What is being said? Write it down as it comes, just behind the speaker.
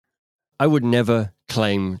I would never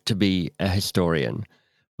claim to be a historian,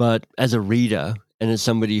 but as a reader and as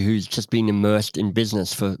somebody who's just been immersed in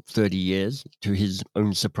business for 30 years, to his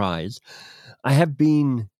own surprise, I have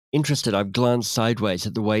been interested. I've glanced sideways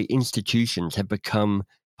at the way institutions have become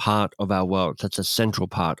part of our world, such a central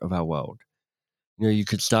part of our world. You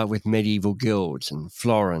could start with medieval guilds in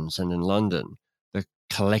Florence and in London, the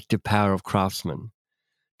collective power of craftsmen,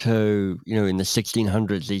 to, in the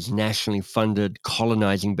 1600s, these nationally funded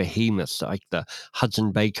colonizing behemoths like the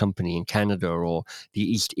Hudson Bay Company in Canada or the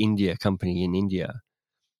East India Company in India.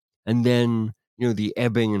 And then, the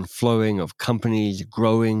ebbing and flowing of companies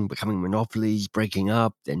growing, becoming monopolies, breaking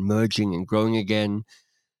up, then merging and growing again.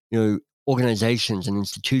 Organizations and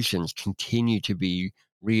institutions continue to be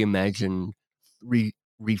reimagined,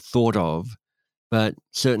 rethought of, but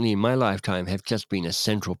certainly in my lifetime have just been a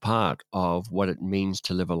central part of what it means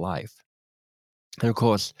to live a life. And of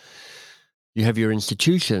course, you have your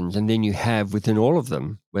institutions, and then you have within all of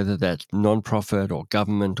them, whether that's nonprofit or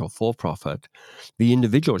government or for-profit, the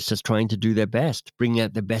individuals just trying to do their best, bringing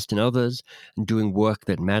out the best in others and doing work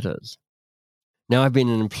that matters. Now, I've been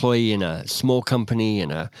an employee in a small company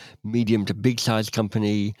and a medium to big size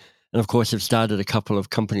company, and of course, I've started a couple of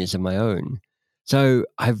companies of my own. So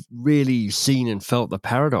I've really seen and felt the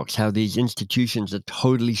paradox, how these institutions are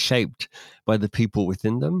totally shaped by the people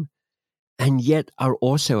within them, and yet are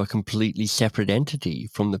also a completely separate entity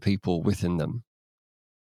from the people within them.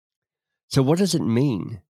 So what does it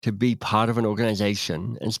mean to be part of an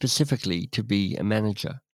organization and specifically to be a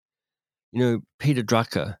manager? Peter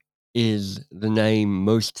Drucker is the name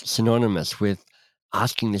most synonymous with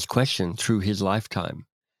asking this question through his lifetime.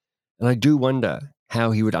 And I do wonder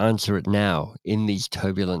how he would answer it now in these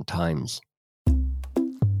turbulent times.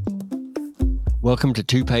 Welcome to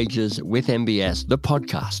 2 Pages with MBS, the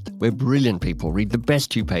podcast, where brilliant people read the best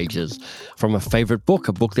 2 pages from a favorite book,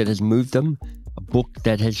 a book that has moved them, a book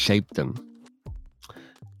that has shaped them.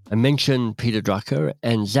 I mentioned Peter Drucker,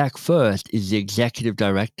 and Zach First is the executive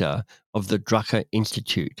director of the Drucker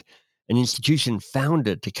Institute, an institution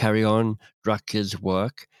founded to carry on Drucker's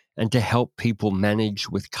work and to help people manage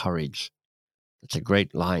with courage. That's a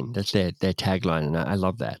great line. That's their tagline, and I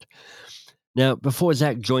love that. Now, before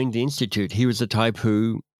Zach joined the Institute, he was the type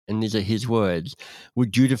who, and these are his words, would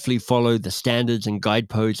dutifully follow the standards and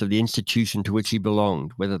guideposts of the institution to which he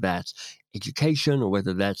belonged, whether that's education or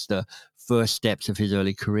whether that's the first steps of his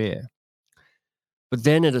early career. But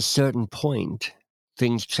then at a certain point,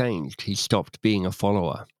 things changed. He stopped being a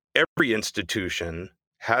follower. Every institution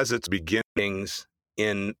has its beginnings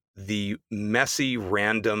in the messy,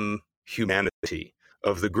 random humanity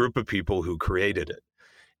of the group of people who created it.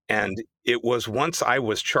 And it was once I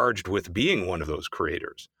was charged with being one of those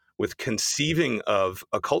creators, with conceiving of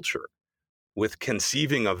a culture, with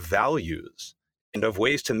conceiving of values and of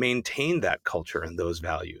ways to maintain that culture and those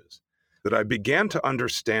values, that I began to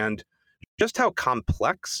understand just how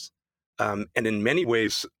complex and in many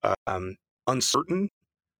ways uncertain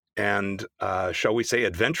and, shall we say,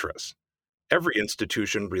 adventurous every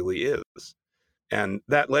institution really is. And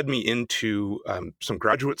that led me into some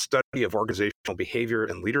graduate study of organizational behavior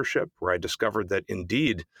and leadership, where I discovered that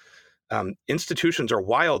indeed institutions are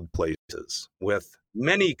wild places with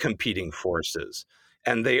many competing forces,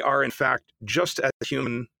 and they are in fact just as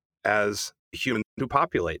human as humans who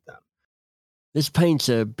populate them. This paints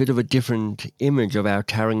a bit of a different image of our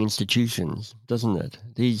towering institutions, doesn't it?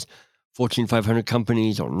 These Fortune 500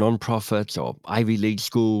 companies or nonprofits or Ivy League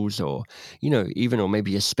schools or, even or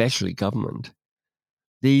maybe especially government.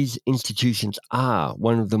 These institutions are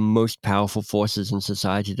one of the most powerful forces in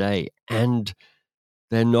society today, and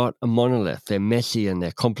they're not a monolith. They're messy and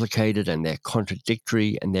they're complicated and they're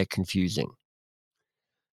contradictory and they're confusing.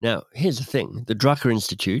 Now, here's the thing. The Drucker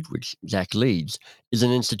Institute, which Zach leads, is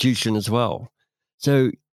an institution as well.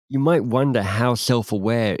 So you might wonder how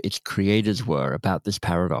self-aware its creators were about this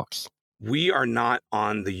paradox. We are not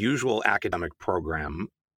on the usual academic program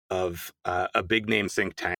of a big name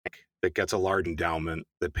think tank that gets a large endowment,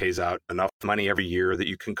 that pays out enough money every year that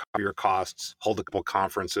you can cover your costs, hold a couple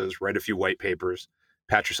conferences, write a few white papers,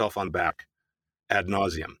 pat yourself on the back ad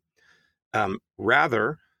nauseum.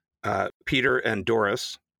 Rather, Peter and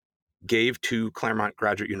Doris gave to Claremont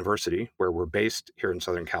Graduate University, where we're based here in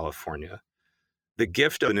Southern California, the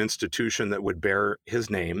gift of an institution that would bear his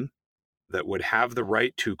name, that would have the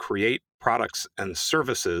right to create products and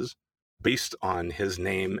services based on his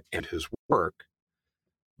name and his work,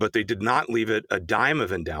 but they did not leave it a dime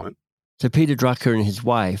of endowment. So Peter Drucker and his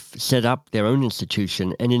wife set up their own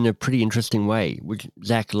institution, and in a pretty interesting way, which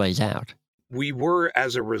Zach lays out. We were,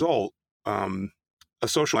 as a result, a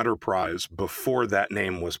social enterprise before that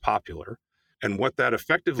name was popular. And what that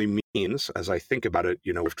effectively means, as I think about it,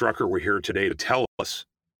 if Drucker were here today to tell us,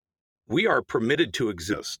 we are permitted to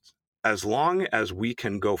exist as long as we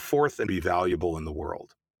can go forth and be valuable in the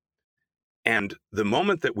world. And the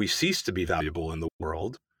moment that we cease to be valuable in the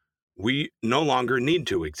world, we no longer need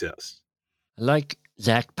to exist. I like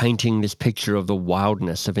Zach painting this picture of the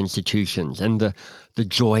wildness of institutions and the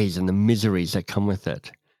joys and the miseries that come with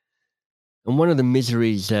it. And one of the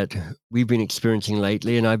miseries that we've been experiencing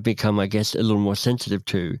lately, and I've become, I guess, a little more sensitive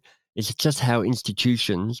to, is just how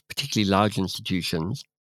institutions, particularly large institutions,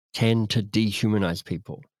 tend to dehumanize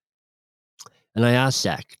people. And I asked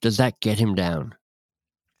Zach, does that get him down?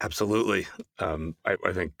 Absolutely. I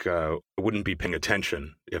think I wouldn't be paying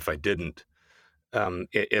attention if I didn't.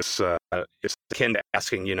 It's akin to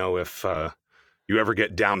asking, if you ever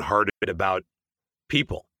get downhearted about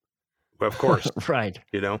people. Well, of course, Right.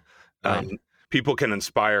 Right. People can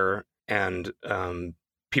inspire, and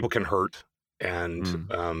people can hurt,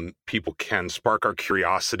 and people can spark our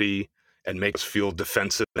curiosity and make us feel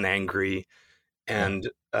defensive and angry. And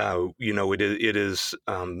it is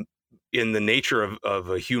in the nature of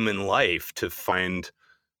a human life to find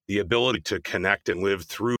the ability to connect and live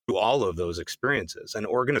through all of those experiences. And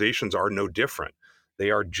organizations are no different. They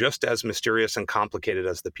are just as mysterious and complicated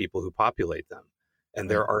as the people who populate them. And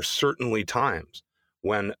there are certainly times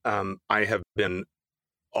when I have been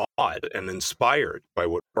awed and inspired by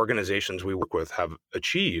what organizations we work with have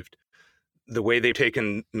achieved, the way they've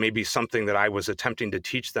taken maybe something that I was attempting to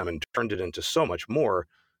teach them and turned it into so much more,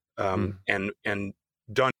 and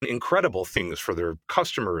done incredible things for their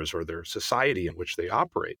customers or their society in which they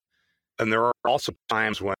operate. And there are also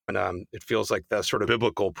times when it feels like that sort of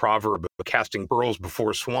biblical proverb of casting pearls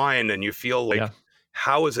before swine, and you feel like,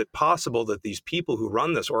 how is it possible that these people who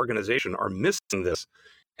run this organization are missing this?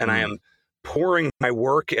 And I am pouring my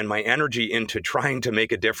work and my energy into trying to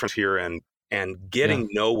make a difference here and getting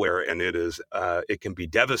nowhere. And it can be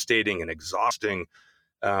devastating and exhausting.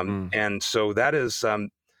 And so that is,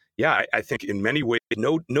 I think in many ways,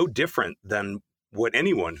 no different than what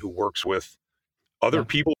anyone who works with other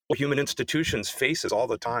people, human institutions faces all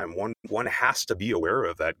the time. One has to be aware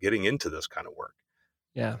of that getting into this kind of work.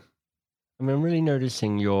 Yeah. I mean, I'm really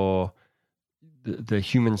noticing the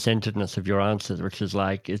human-centeredness of your answers, which is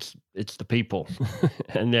like it's the people,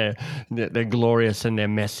 and they're glorious and they're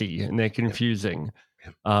messy and they're confusing,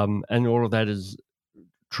 and all of that is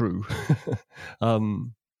true.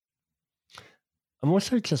 I'm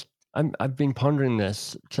also I've been pondering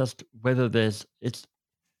this, just whether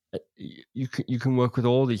you can work with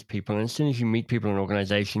all these people, and as soon as you meet people in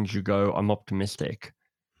organizations, you go, I'm optimistic.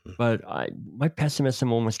 But my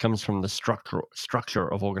pessimism almost comes from the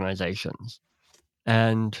structure of organizations.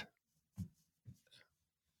 And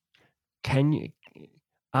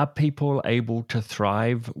are people able to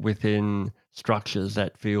thrive within structures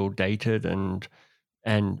that feel dated and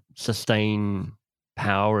sustain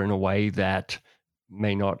power in a way that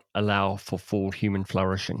may not allow for full human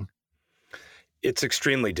flourishing? It's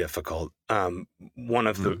extremely difficult. One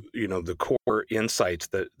of the core insights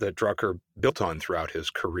that Drucker built on throughout his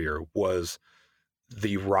career was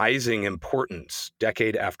the rising importance,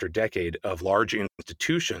 decade after decade, of large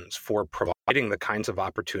institutions for providing the kinds of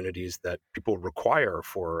opportunities that people require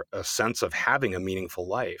for a sense of having a meaningful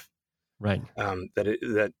life. Right.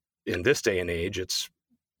 That in this day and age, it's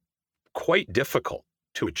quite difficult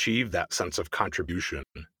to achieve that sense of contribution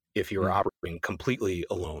if you're operating completely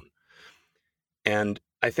alone. And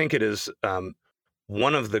I think it is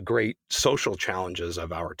one of the great social challenges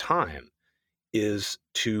of our time is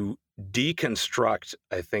to deconstruct,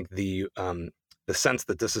 I think, the sense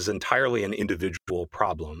that this is entirely an individual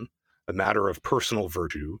problem, a matter of personal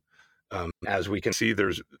virtue. As we can see,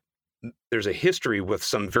 there's a history with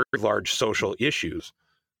some very large social issues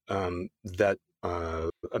that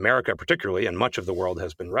America particularly, and much of the world,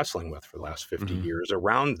 has been wrestling with for the last 50 years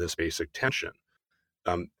around this basic tension.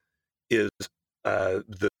 Is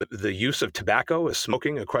the use of tobacco, as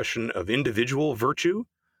smoking, a question of individual virtue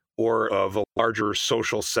or of a larger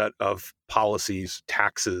social set of policies,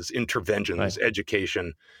 taxes, interventions,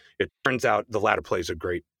 education? It turns out the latter plays a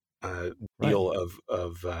great deal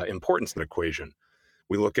of importance in the equation.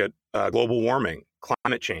 We look at global warming,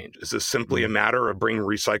 climate change. Is this simply a matter of bringing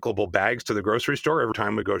recyclable bags to the grocery store every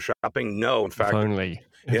time we go shopping? No, in fact,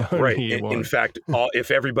 In fact,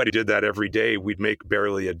 if everybody did that every day, we'd make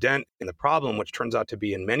barely a dent in the problem, which turns out to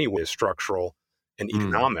be in many ways structural and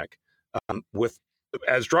economic. With,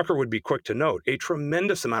 as Drucker would be quick to note, a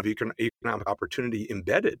tremendous amount of economic opportunity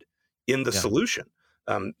embedded in the solution.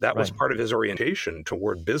 That was part of his orientation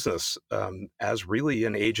toward business as really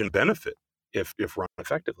an agent benefit if run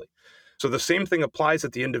effectively. So the same thing applies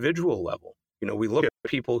at the individual level. We look at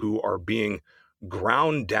people who are being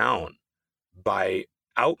ground down by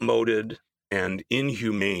outmoded and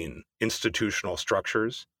inhumane institutional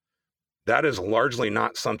structures. That is largely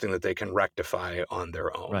not something that they can rectify on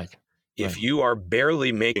their own. Right. If you are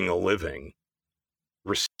barely making a living,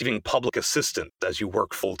 receiving public assistance as you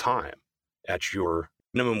work full time at your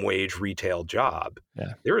minimum wage retail job,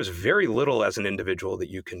 there is very little as an individual that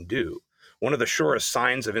you can do. One of the surest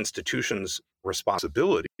signs of institutions'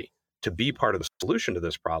 responsibility to be part of the solution to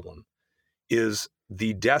this problem is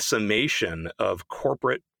the decimation of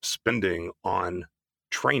corporate spending on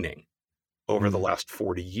training over the last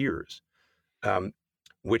 40 years,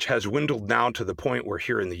 which has dwindled down to the point where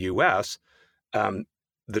here in the US,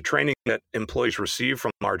 the training that employees receive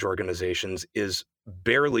from large organizations is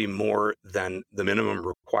barely more than the minimum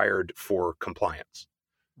required for compliance.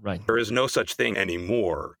 Right. There is no such thing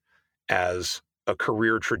anymore as a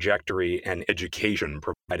career trajectory and education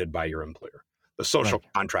provided by your employer. The social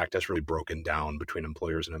contract has really broken down between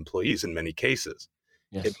employers and employees in many cases.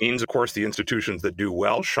 Yes. It means, of course, the institutions that do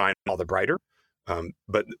well shine all the brighter.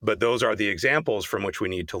 But those are the examples from which we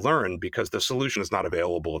need to learn, because the solution is not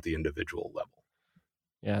available at the individual level.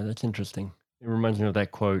 Yeah, that's interesting. It reminds me of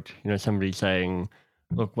that quote, somebody saying,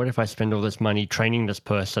 look, what if I spend all this money training this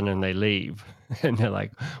person and they leave? And they're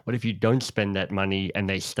like, what if you don't spend that money and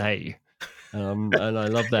they stay? And I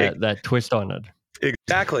love that twist on it.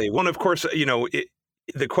 Exactly. Well, of course,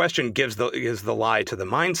 the question is the lie to the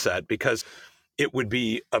mindset, because it would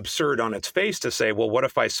be absurd on its face to say, well, what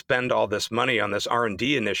if I spend all this money on this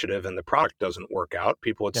R&D initiative and the product doesn't work out?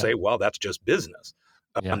 People would say, well, that's just business.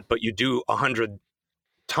 But you do 100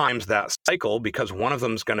 times that cycle because one of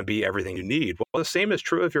them is going to be everything you need. Well, the same is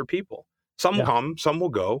true of your people. Some will come, some will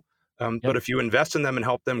go. But if you invest in them and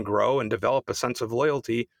help them grow and develop a sense of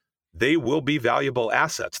loyalty, they will be valuable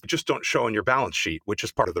assets. They just don't show on your balance sheet, which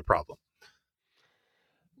is part of the problem.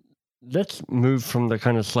 Let's move from the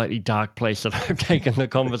kind of slightly dark place that I've taken the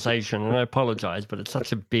conversation, and I apologize, but it's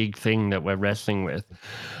such a big thing that we're wrestling with.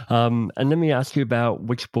 And let me ask you about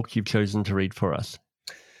which book you've chosen to read for us.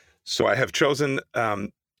 So I have chosen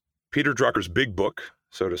Peter Drucker's big book,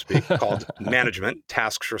 so to speak, called Management: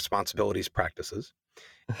 Tasks, Responsibilities, Practices.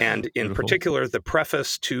 And in particular, the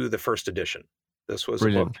preface to the first edition. This was a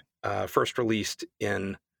book first released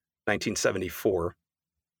in 1974.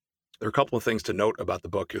 There are a couple of things to note about the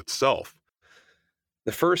book itself.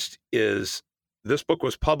 The first is this book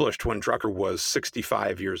was published when Drucker was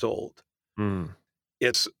 65 years old.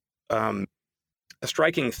 It's a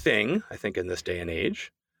striking thing, I think, in this day and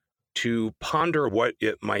age, to ponder what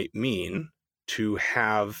it might mean to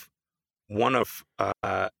have one of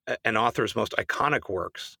an author's most iconic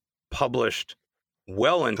works published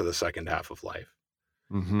well into the second half of life.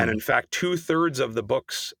 And in fact, 2/3 of the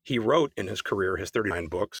books he wrote in his career, his 39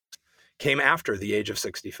 books, came after the age of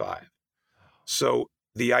 65. So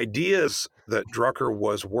the ideas that Drucker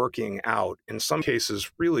was working out, in some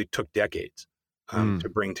cases, really took decades to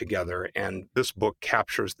bring together. And this book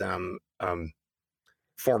captures them.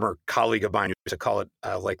 Former colleague of mine used to call it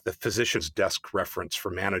like the physician's desk reference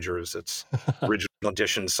for managers. It's original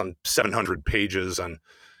edition, some 700 pages, and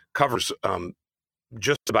covers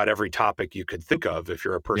just about every topic you could think of if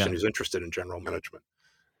you're a person who's interested in general management.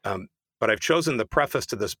 But I've chosen the preface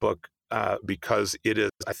to this book because it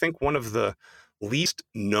is, I think, one of the least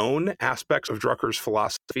known aspects of Drucker's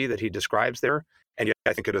philosophy that he describes there. And yet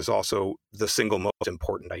I think it is also the single most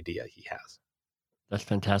important idea he has. That's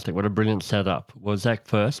fantastic. What a brilliant setup. Well, Zach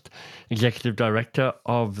Furst, Executive Director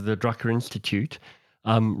of the Drucker Institute,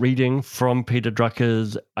 reading from Peter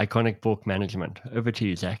Drucker's iconic book, Management. Over to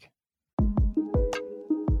you, Zach.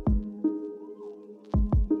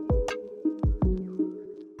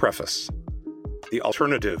 Preface: The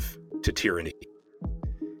alternative to tyranny.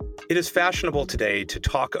 It is fashionable today to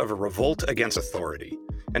talk of a revolt against authority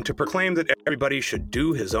and to proclaim that everybody should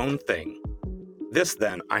do his own thing. This,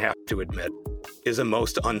 then, I have to admit, is a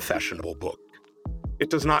most unfashionable book. It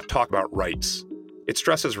does not talk about rights. It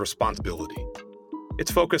stresses responsibility. Its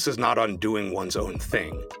focus is not on doing one's own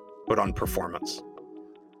thing, but on performance.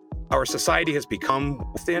 Our society has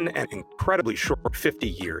become, within an incredibly short 50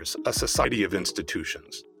 years, a society of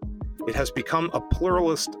institutions. It has become a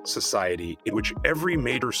pluralist society in which every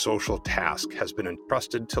major social task has been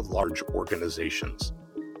entrusted to large organizations,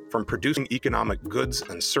 from producing economic goods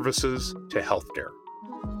and services to healthcare,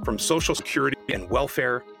 from social security and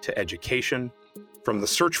welfare to education, from the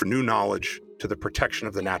search for new knowledge to the protection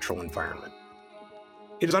of the natural environment.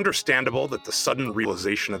 It is understandable that the sudden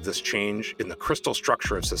realization of this change in the crystal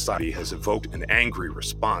structure of society has evoked an angry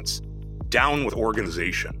response. Down with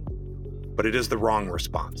organization. But it is the wrong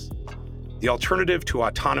response. The alternative to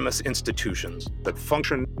autonomous institutions that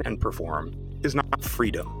function and perform is not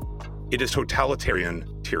freedom. It is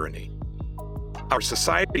totalitarian tyranny. Our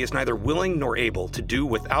society is neither willing nor able to do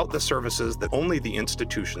without the services that only the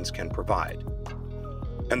institutions can provide.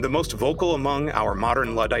 And the most vocal among our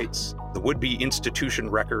modern Luddites, the would-be institution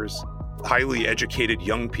wreckers, highly educated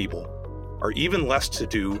young people, are even less to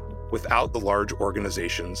do without the large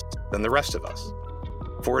organizations than the rest of us.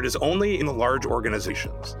 For it is only in the large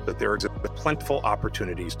organizations that there exist plentiful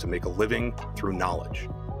opportunities to make a living through knowledge,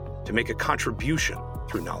 to make a contribution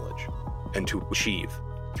through knowledge, and to achieve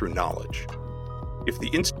through knowledge. If the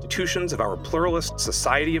institutions of our pluralist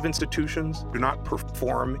society of institutions do not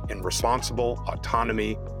perform in responsible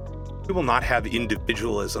autonomy, we will not have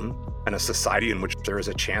individualism and a society in which there is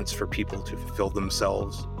a chance for people to fulfill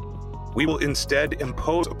themselves. We will instead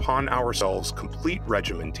impose upon ourselves complete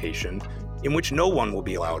regimentation in which no one will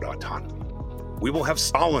be allowed autonomy. We will have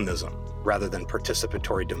Stalinism rather than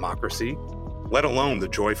participatory democracy, let alone the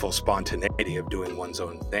joyful spontaneity of doing one's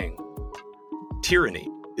own thing. Tyranny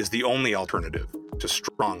is the only alternative to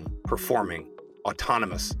strong, performing,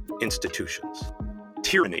 autonomous institutions.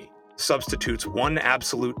 Tyranny substitutes one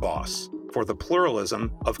absolute boss for the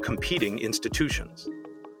pluralism of competing institutions.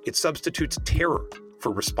 It substitutes terror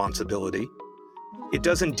for responsibility. It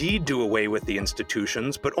does indeed do away with the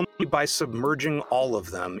institutions, but only by submerging all of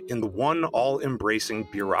them in the one all-embracing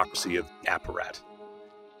bureaucracy of the apparat.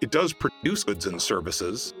 It does produce goods and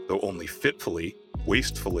services, though only fitfully,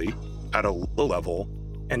 wastefully, at a low level,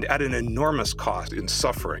 and at an enormous cost in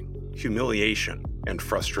suffering, humiliation, and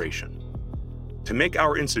frustration. To make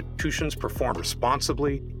our institutions perform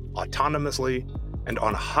responsibly, autonomously, and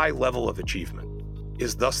on a high level of achievement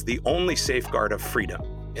is thus the only safeguard of freedom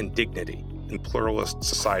and dignity in pluralist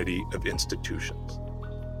society of institutions.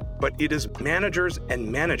 But it is managers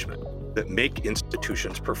and management that make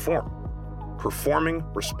institutions perform. Performing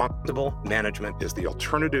responsible management is the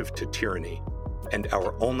alternative to tyranny and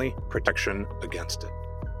our only protection against it.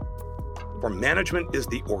 For management is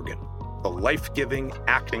the organ, the life-giving,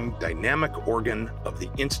 acting, dynamic organ of the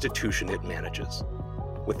institution it manages.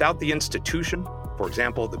 Without the institution, for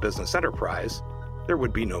example, the business enterprise, there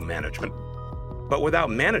would be no management. But without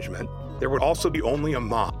management, there would also be only a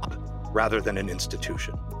mob rather than an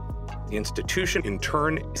institution. The institution, in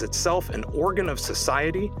turn, is itself an organ of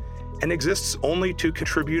society and exists only to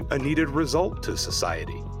contribute a needed result to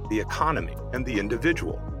society, the economy, and the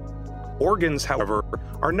individual. Organs, however,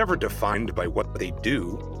 are never defined by what they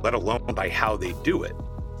do, let alone by how they do it.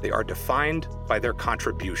 They are defined by their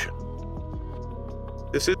contribution.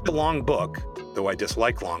 This is a long book, though I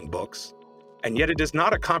dislike long books, and yet it is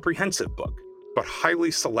not a comprehensive book, but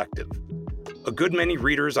highly selective. A good many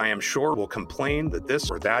readers, I am sure, will complain that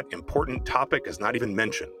this or that important topic is not even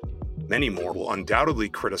mentioned. Many more will undoubtedly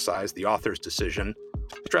criticize the author's decision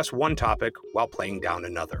to stress one topic while playing down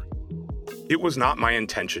another. It was not my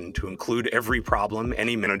intention to include every problem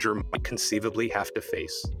any manager might conceivably have to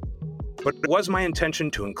face, but it was my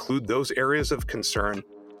intention to include those areas of concern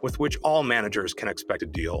with which all managers can expect to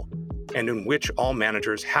deal, and in which all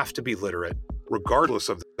managers have to be literate, regardless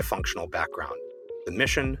of their functional background, the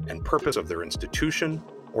mission and purpose of their institution,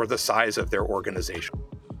 or the size of their organization.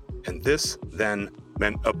 And this, then,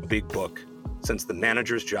 meant a big book, since the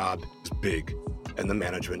manager's job is big and the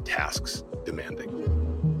management tasks demanding.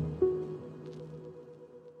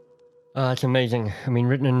 It's amazing. I mean,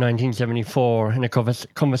 written in 1974, and a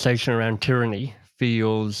conversation around tyranny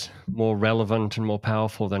feels more relevant and more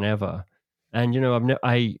powerful than ever. And,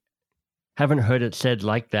 I haven't heard it said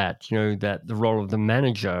like that, that the role of the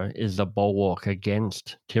manager is the bulwark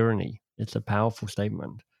against tyranny. It's a powerful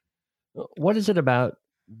statement. What is it about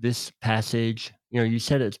this passage? You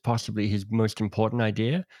said it's possibly his most important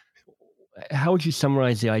idea. How would you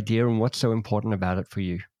summarize the idea and what's so important about it for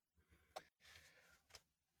you?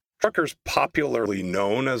 Drucker's popularly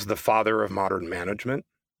known as the father of modern management.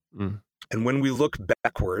 And when we look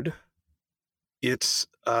backward, it's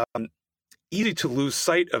easy to lose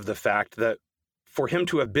sight of the fact that for him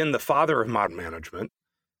to have been the father of modern management,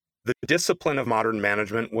 the discipline of modern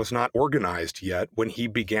management was not organized yet when he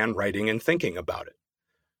began writing and thinking about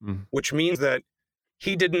it, which means that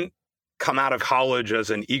he didn't come out of college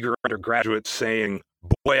as an eager undergraduate saying,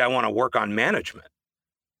 boy, I want to work on management.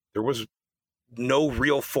 There was no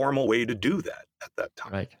real formal way to do that at that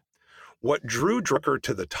time. Right. What drew Drucker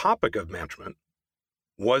to the topic of management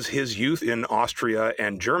was his youth in Austria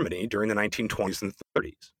and Germany during the 1920s and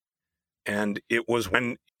 30s. And it was when,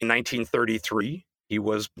 in 1933, he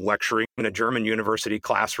was lecturing in a German university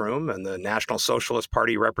classroom, and the National Socialist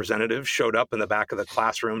Party representative showed up in the back of the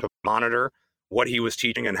classroom to monitor what he was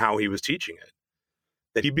teaching and how he was teaching it.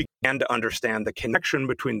 that he began to understand the connection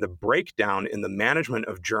between the breakdown in the management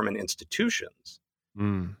of German institutions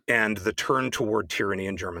and the turn toward tyranny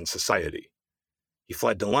in German society. He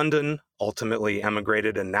fled to London, ultimately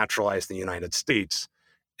emigrated and naturalized in the United States.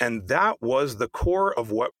 And that was the core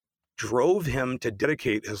of what drove him to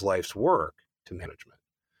dedicate his life's work to management,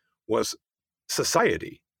 was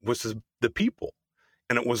society, was the people.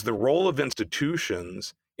 And it was the role of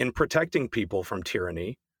institutions in protecting people from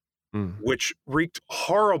tyranny, which wreaked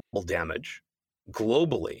horrible damage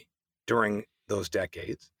globally during those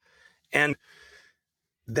decades. And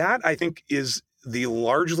that, I think, is the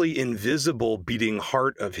largely invisible beating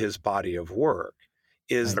heart of his body of work,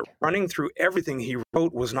 is that running through everything he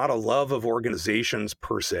wrote was not a love of organizations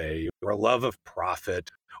per se, or a love of profit,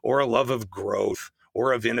 or a love of growth,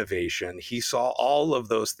 or of innovation. He saw all of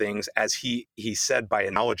those things, as he said by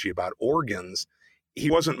analogy about organs. He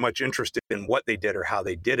wasn't much interested in what they did or how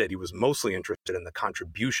they did it. He was mostly interested in the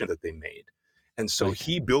contribution that they made. And so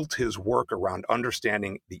he built his work around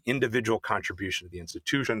understanding the individual contribution to the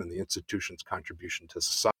institution and the institution's contribution to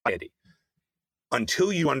society.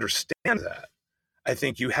 Until you understand that, I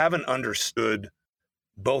think you haven't understood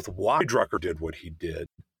both why Drucker did what he did,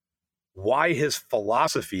 why his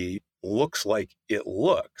philosophy looks like it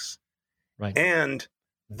looks, and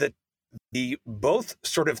the both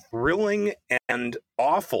sort of thrilling and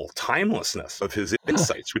awful timelessness of his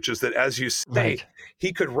insights, which is that, as you say,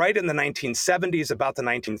 he could write in the 1970s about the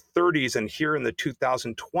 1930s, and here in the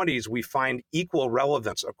 2020s, we find equal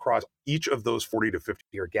relevance across each of those 40 to 50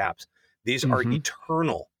 year gaps. These are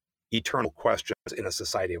eternal questions in a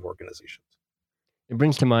society of organizations. It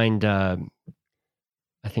brings to mind, I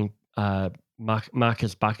think,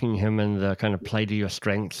 Marcus Buckingham and the kind of play to your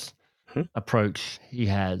strengths approach he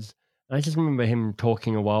has. I just remember him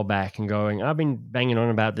talking a while back and going, I've been banging on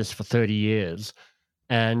about this for 30 years.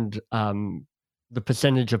 And the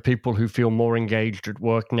percentage of people who feel more engaged at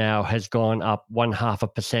work now has gone up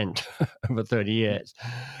 0.5% over 30 years.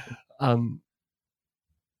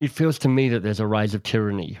 It feels to me that there's a rise of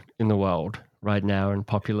tyranny in the world right now, and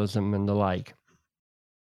populism and the like.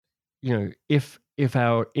 You know, if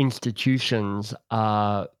our institutions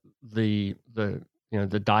are the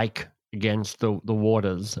dike against the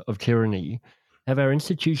waters of tyranny, have our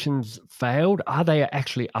institutions failed? Are they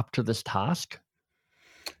actually up to this task?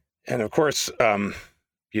 And of course,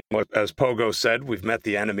 as Pogo said, we've met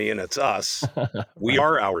the enemy and it's us. We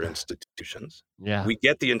are our institutions. Yeah. We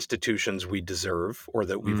get the institutions we deserve, or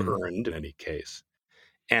that we've earned in any case.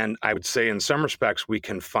 And I would say in some respects, we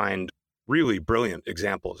can find really brilliant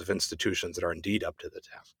examples of institutions that are indeed up to the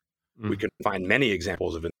task. We can find many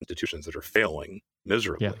examples of institutions that are failing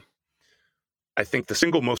miserably. Yeah. I think the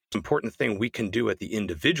single most important thing we can do at the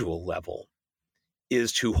individual level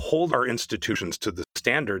is to hold our institutions to the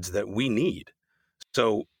standards that we need.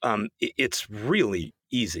 So it's really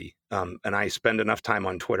easy. And I spend enough time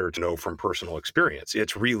on Twitter to know from personal experience,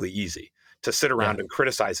 it's really easy to sit around and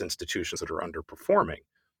criticize institutions that are underperforming.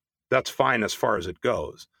 That's fine as far as it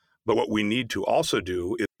goes. But what we need to also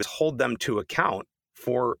do is hold them to account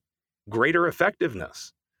for greater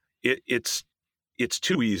effectiveness. It's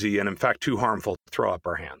too easy, and in fact too harmful, to throw up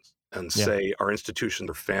our hands and say our institutions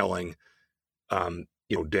are failing,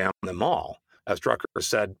 damn them all. As Drucker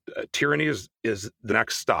said, tyranny is the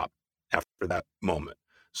next stop after that moment.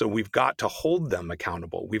 So we've got to hold them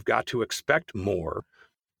accountable. We've got to expect more.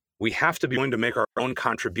 We have to be willing to make our own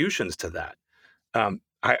contributions to that.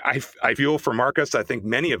 I feel for Marcus, I think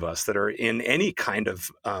many of us that are in any kind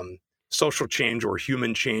of social change or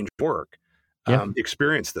human change work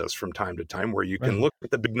experience this from time to time, where you can look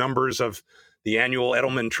at the big numbers of the annual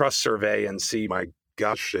Edelman Trust Survey and see, my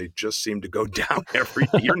gosh, they just seem to go down every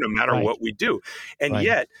year, no matter what we do. And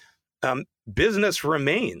yet, business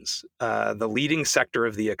remains the leading sector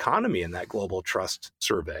of the economy in that Global Trust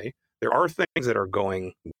Survey. There are things that are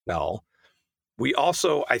going well. We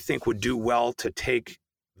also, I think, would do well to take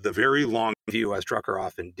the very long view, as Drucker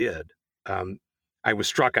often did. I was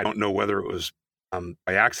struck, I don't know whether it was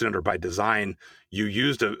by accident or by design, you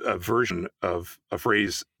used a version of a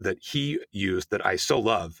phrase that he used that I so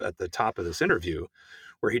love at the top of this interview,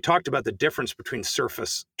 where he talked about the difference between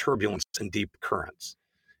surface turbulence and deep currents.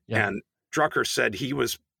 And Drucker said he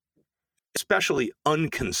was especially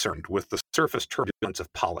unconcerned with the surface turbulence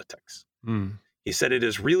of politics. He said it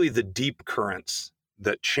is really the deep currents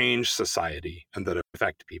that change society and that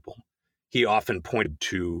affect people. He often pointed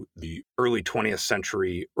to the early 20th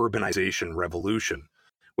century urbanization revolution,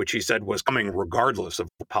 which he said was coming regardless of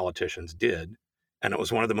what politicians did. And it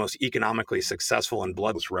was one of the most economically successful and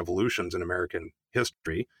bloodless revolutions in American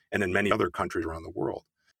history and in many other countries around the world.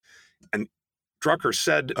 And Drucker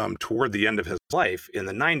said toward the end of his life in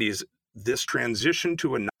the 90s, this transition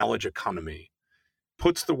to a knowledge economy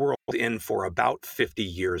puts the world in for about 50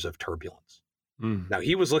 years of turbulence. Now,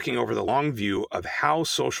 he was looking over the long view of how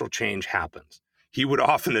social change happens. He would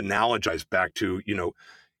often analogize back to,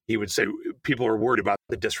 he would say people are worried about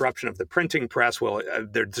the disruption of the printing press. Well,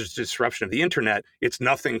 there's disruption of the internet. It's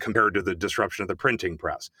nothing compared to the disruption of the printing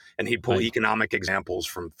press. And he'd pull economic examples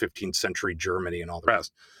from 15th century Germany and all the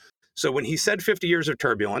rest. So when he said 50 years of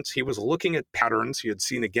turbulence, he was looking at patterns he had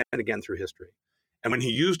seen again and again through history. And when he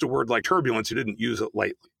used a word like turbulence, he didn't use it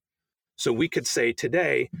lightly. So we could say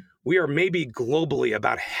today, we are maybe globally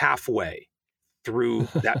about halfway through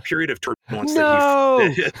that period of turbulence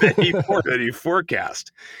that he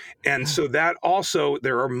forecast. And so that also,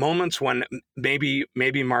 there are moments when maybe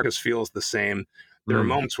Marcus feels the same. There are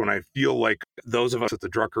moments when I feel like those of us at the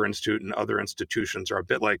Drucker Institute and other institutions are a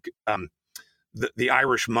bit like the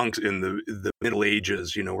Irish monks in the Middle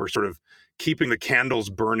Ages. We're sort of keeping the candles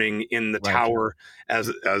burning in the tower as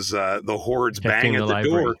the hordes bang at the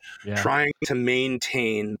door, trying to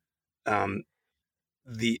maintain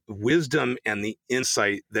the wisdom and the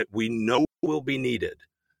insight that we know will be needed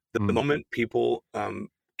the moment people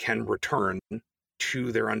can return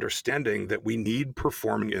to their understanding that we need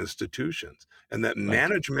performing institutions and that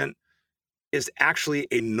management is actually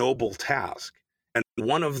a noble task and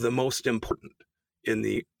one of the most important in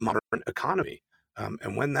the modern economy.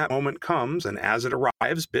 And when that moment comes, and as it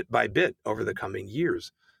arrives bit by bit over the coming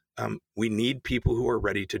years, we need people who are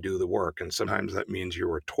ready to do the work. And sometimes that means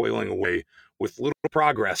you are toiling away with little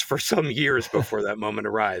progress for some years before that moment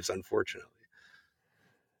arrives, unfortunately.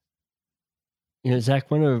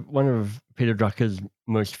 Zach, one of Peter Drucker's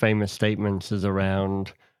most famous statements is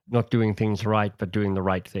around not doing things right, but doing the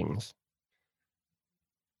right things.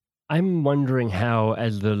 I'm wondering how,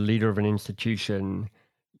 as the leader of an institution,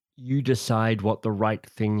 you decide what the right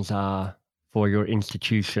things are for your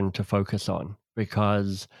institution to focus on,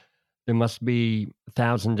 because there must be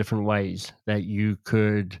 1,000 different ways that you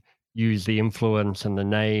could use the influence and the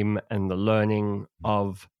name and the learning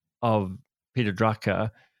of Peter Drucker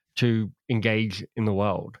to engage in the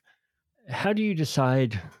world. How do you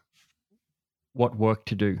decide what work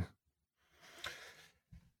to do?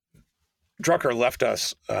 Drucker left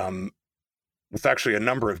us with actually a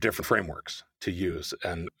number of different frameworks to use,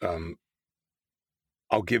 and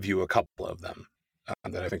I'll give you a couple of them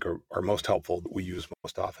that I think are most helpful, that we use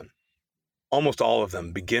most often. Almost all of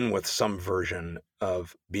them begin with some version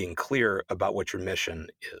of being clear about what your mission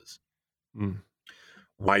is.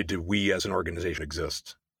 Why do we as an organization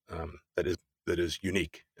exist that is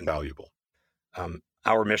unique and valuable?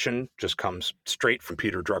 Our mission just comes straight from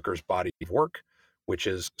Peter Drucker's body of work, which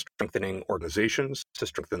is strengthening organizations to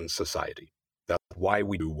strengthen society. That's why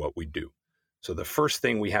we do what we do. So the first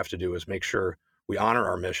thing we have to do is make sure we honor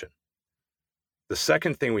our mission. The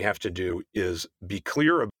second thing we have to do is be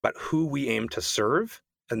clear about who we aim to serve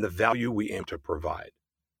and the value we aim to provide.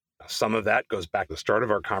 Now, some of that goes back to the start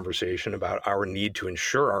of our conversation about our need to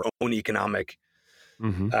ensure our own economic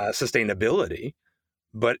sustainability,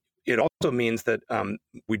 but it also means that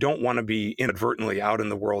we don't want to be inadvertently out in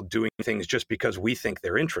the world doing things just because we think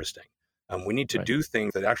they're interesting. We need to do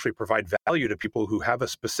things that actually provide value to people who have a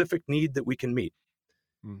specific need that we can meet.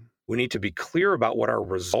 We need to be clear about what our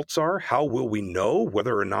results are. How will we know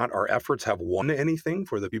whether or not our efforts have won anything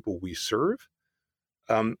for the people we serve?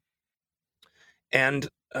 We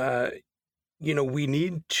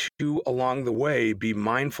need to, along the way, be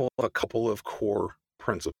mindful of a couple of core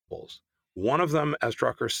principles. One of them, as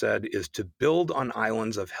Drucker said, is to build on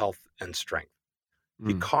islands of health and strength.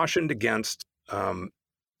 He cautioned against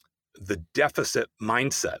the deficit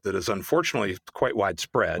mindset that is unfortunately quite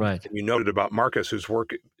widespread. Right. And you noted about Marcus, whose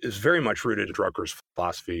work is very much rooted in Drucker's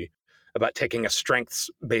philosophy about taking a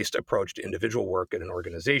strengths-based approach to individual work in an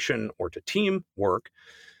organization or to team work.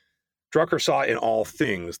 Drucker saw in all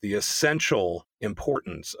things the essential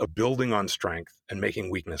importance of building on strength and making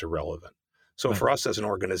weakness irrelevant. So for us as an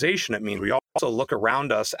organization, it means we also look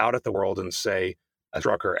around us out at the world and say, as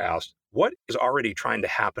Drucker asked, what is already trying to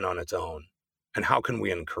happen on its own? And how can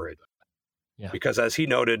we encourage that? Because as he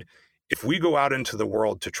noted, if we go out into the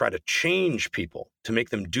world to try to change people, to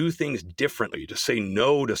make them do things differently, to say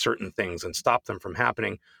no to certain things and stop them from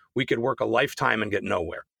happening, we could work a lifetime and get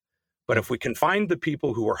nowhere. But if we can find the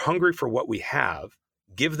people who are hungry for what we have,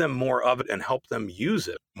 give them more of it and help them use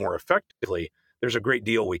it more effectively, there's a great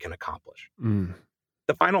deal we can accomplish.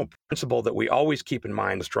 The final principle that we always keep in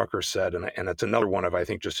mind, as Drucker said, and it's another one of, I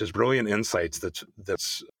think, just his brilliant insights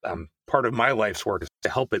that's part of my life's work, is to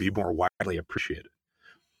help it be more widely appreciated,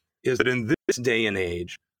 is that in this day and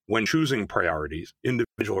age, when choosing priorities,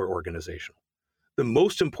 individual or organizational, the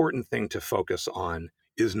most important thing to focus on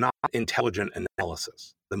is not intelligent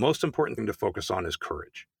analysis. The most important thing to focus on is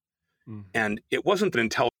courage. Mm. And it wasn't that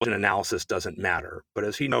intelligent analysis doesn't matter, but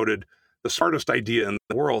as he noted, the smartest idea in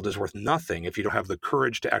the world is worth nothing if you don't have the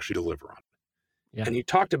courage to actually deliver on it. Yeah. And he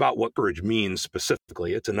talked about what courage means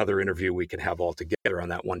specifically. It's another interview we can have all together on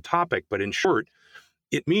that one topic. But in short,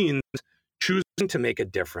 it means choosing to make a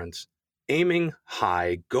difference, aiming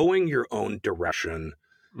high, going your own direction.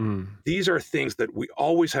 These are things that we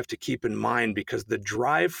always have to keep in mind, because the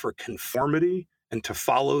drive for conformity and to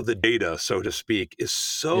follow the data, so to speak, is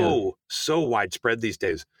so widespread these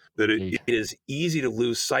days that it is easy to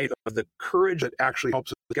lose sight of the courage that actually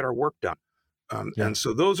helps us get our work done. And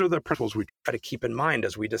so those are the principles we try to keep in mind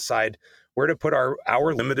as we decide where to put our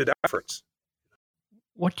limited efforts.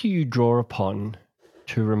 What do you draw upon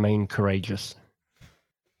to remain courageous?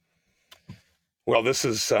 Well, this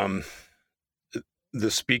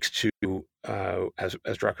speaks to, as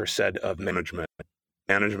Drucker said, of management.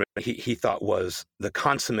 Management, he thought, was the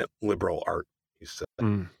consummate liberal art. He said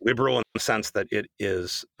liberal in the sense that it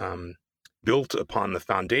is built upon the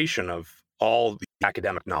foundation of all the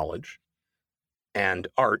academic knowledge, and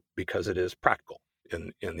art because it is practical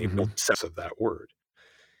in the old sense of that word.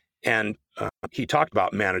 And he talked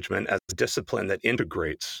about management as a discipline that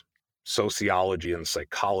integrates sociology and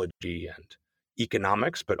psychology and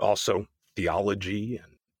economics, but also theology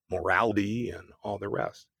and morality and all the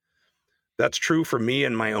rest. That's true for me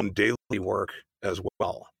in my own daily work as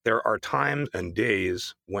well. There are times and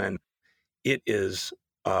days when it is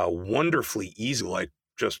wonderfully easy, like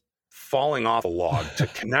just falling off a log, to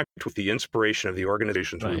connect with the inspiration of the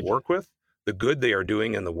organizations we work with, the good they are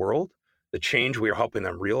doing in the world, the change we are helping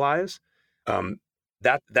them realize.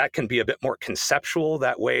 That can be a bit more conceptual,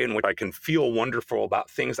 that way in which I can feel wonderful about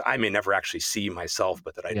things I may never actually see myself,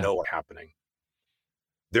 but that I know are happening.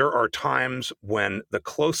 There are times when the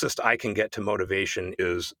closest I can get to motivation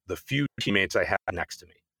is the few teammates I have next to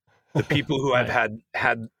me, the people who I've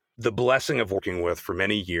had the blessing of working with for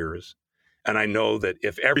many years. And I know that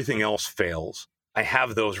if everything else fails, I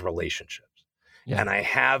have those relationships. And I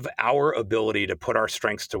have our ability to put our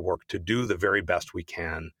strengths to work to do the very best we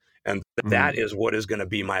can. And that is what is going to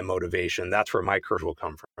be my motivation. That's where my courage will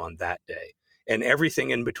come from on that day, and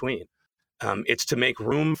everything in between. It's to make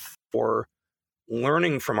room for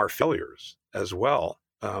learning from our failures as well.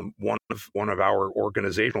 One of our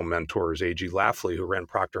organizational mentors, A.G. Lafley, who ran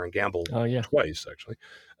Procter & Gamble twice, actually,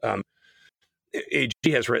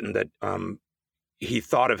 A.G. has written that he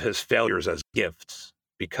thought of his failures as gifts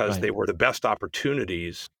because they were the best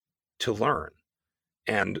opportunities to learn.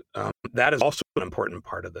 And that is also an important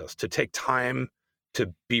part of this, to take time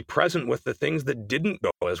to be present with the things that didn't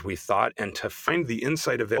go as we thought, and to find the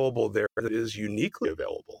insight available there that is uniquely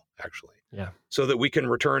available, actually. So that we can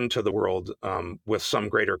return to the world with some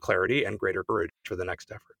greater clarity and greater courage for the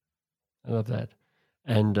next effort. I love that.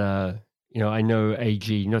 And, I know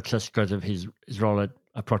AG, not just because of his role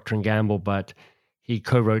at Procter & Gamble, but he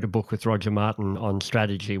co-wrote a book with Roger Martin on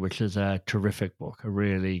strategy, which is a terrific book, a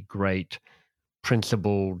really great,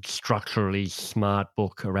 principled, structurally smart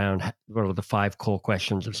book around what are the 5 core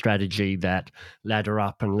questions of strategy that ladder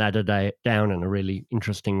up and ladder down in a really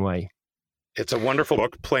interesting way. It's a wonderful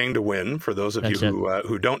book, Playing to Win, for those of you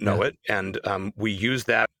who don't know it. And we use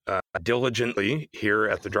that diligently here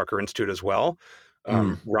at the Drucker Institute as well.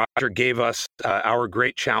 Roger gave us our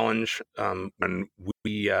great challenge when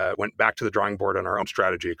we went back to the drawing board on our own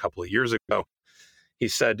strategy a couple of years ago. He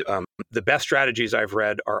said, the best strategies I've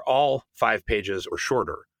read are all 5 pages or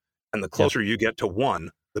shorter. And the closer you get to one,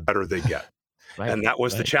 the better they get. And that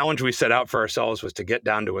was the challenge we set out for ourselves, was to get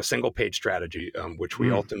down to a single page strategy, which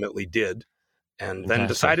we ultimately did. And then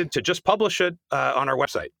decided to just publish it on our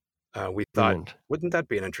website. We thought, wouldn't that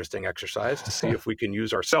be an interesting exercise to see if we can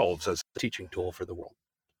use ourselves as a teaching tool for the world?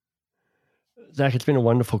 Zach, it's been a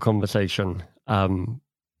wonderful conversation. I'm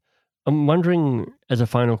wondering, as a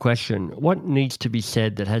final question, what needs to be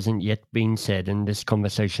said that hasn't yet been said in this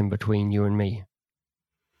conversation between you and me?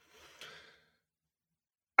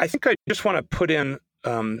 I think I just want to put in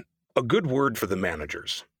a good word for the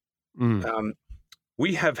managers.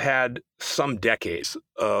 We have had some decades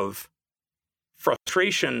of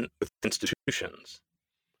frustration with institutions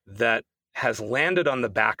that has landed on the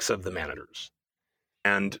backs of the managers.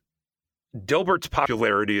 And Dilbert's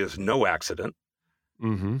popularity is no accident.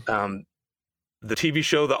 The TV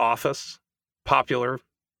show The Office, popular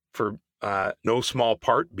for no small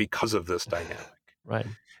part because of this dynamic.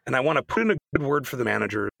 And I want to put in a good word for the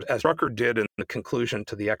managers, as Drucker did in the conclusion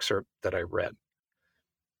to the excerpt that I read.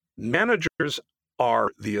 Managers are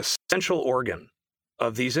the essential organ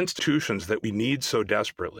of these institutions that we need so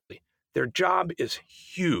desperately Their job is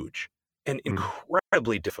huge and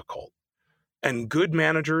incredibly difficult. And good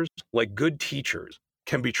managers, like good teachers,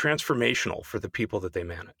 can be transformational for the people that they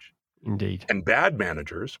manage. Indeed. And bad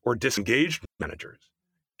managers or disengaged managers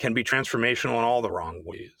can be transformational in all the wrong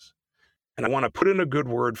ways. And I want to put in a good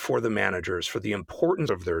word for the managers, for the importance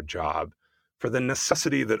of their job, for the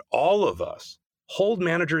necessity that all of us hold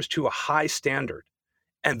managers to a high standard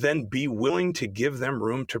and then be willing to give them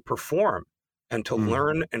room to perform and to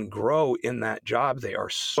learn and grow in that job. They are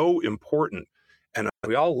so important. And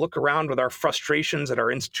we all look around with our frustrations at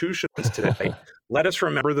our institutions today. Let us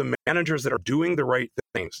remember the managers that are doing the right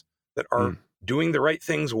things, that are doing the right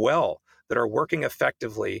things well, that are working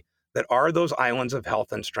effectively, that are those islands of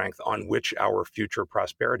health and strength on which our future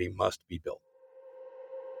prosperity must be built.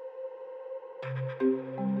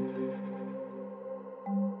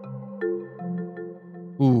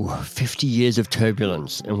 Ooh, 50 years of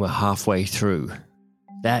turbulence, and we're halfway through.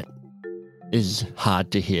 That is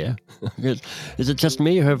hard to hear. Is it just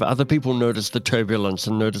me, or have other people noticed the turbulence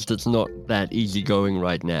and noticed it's not that easy going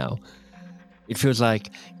right now? It feels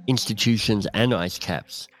like institutions and ice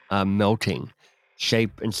caps are melting,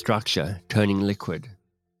 shape and structure turning liquid.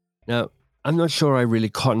 Now, I'm not sure I really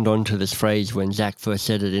cottoned on to this phrase when Zach first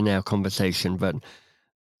said it in our conversation, but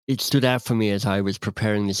it stood out for me as I was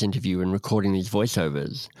preparing this interview and recording these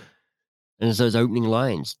voiceovers. And as those opening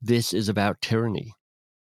lines, this is about tyranny.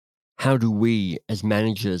 How do we, as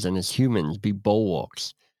managers and as humans, be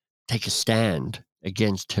bulwarks, take a stand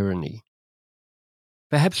against tyranny?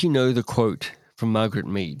 Perhaps you know the quote from Margaret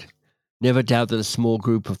Mead, "Never doubt that a small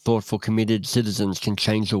group of thoughtful, committed citizens can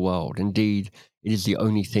change the world. Indeed, it is the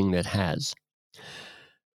only thing that has."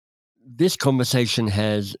 This conversation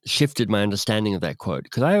has shifted my understanding of that quote,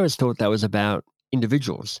 because I always thought that was about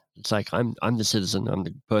individuals. It's like, I'm the citizen, I'm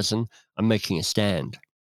the person, I'm making a stand.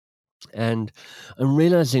 And I'm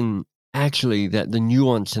realizing actually that the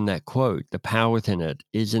nuance in that quote, the power within it,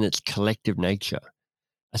 is in its collective nature.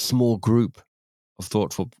 A small group of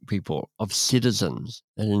thoughtful people, of citizens,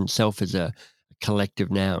 that in itself is a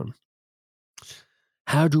collective noun.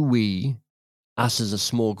 How do we, us as a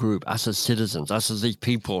small group, us as citizens, us as these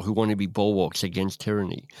people who want to be bulwarks against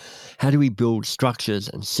tyranny, how do we build structures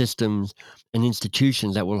and systems and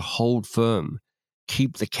institutions that will hold firm,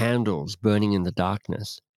 keep the candles burning in the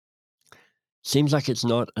darkness? Seems like it's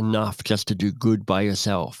not enough just to do good by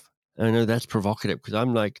yourself. And I know that's provocative, because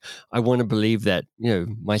I'm like, I want to believe that,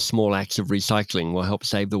 my small acts of recycling will help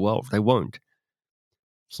save the world. They won't.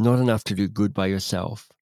 It's not enough to do good by yourself.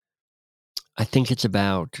 I think it's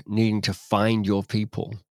about needing to find your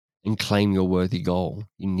people and claim your worthy goal.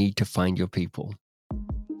 You need to find your people.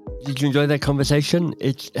 Did you enjoy that conversation?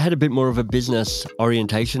 It had a bit more of a business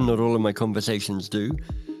orientation. Not all of my conversations do,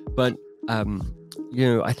 but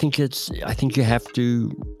I think you have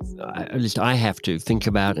to, at least I have to, think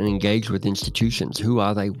about and engage with institutions. Who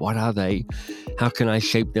are they? What are they? How can I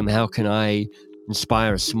shape them? How can I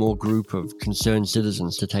inspire a small group of concerned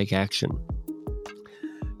citizens to take action?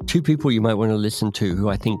 Two people you might want to listen to who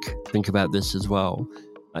I think about this as well.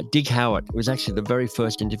 Dig Howitt was actually the very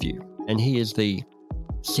first interview, and he is the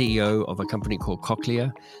CEO of a company called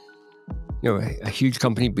Cochlear. A huge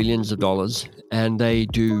company, billions of dollars, and they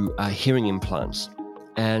do hearing implants.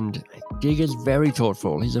 And Dig is very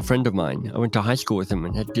thoughtful. He's a friend of mine. I went to high school with him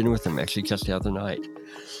and had dinner with him actually just the other night.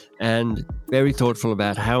 And very thoughtful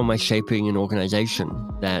about how am I shaping an organization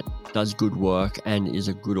that does good work and is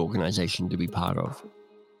a good organization to be part of.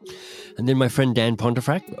 And then my friend Dan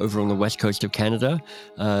Pontefract over on the west coast of Canada,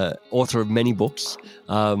 author of many books,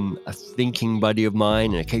 a thinking buddy of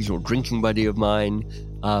mine, an occasional drinking buddy of mine.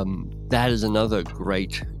 That is another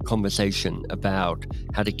great conversation about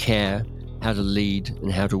how to care, how to lead,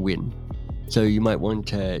 and how to win. So you might want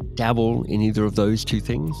to dabble in either of those two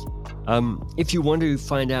things. If you want to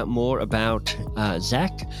find out more about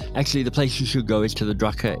Zach, actually the place you should go is to the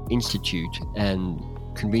Drucker Institute, and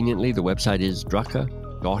conveniently the website is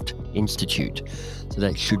drucker.institute. So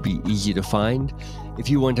that should be easy to find. If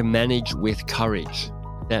you want to manage with courage,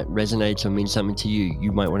 that resonates or means something to you,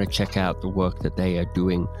 you might want to check out the work that they are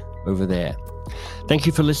doing over there. Thank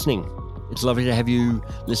you for listening. It's lovely to have you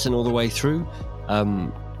listen all the way through.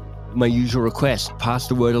 My usual request, pass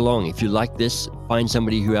the word along. If you like this, find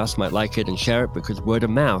somebody who else might like it and share it, because word of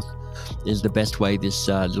mouth is the best way this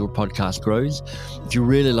little podcast grows. If you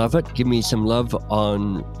really love it, give me some love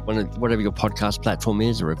on whatever your podcast platform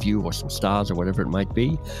is, a review or some stars or whatever it might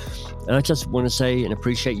be. And I just want to say and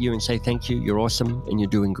appreciate you and say thank you. You're awesome and you're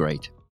doing great.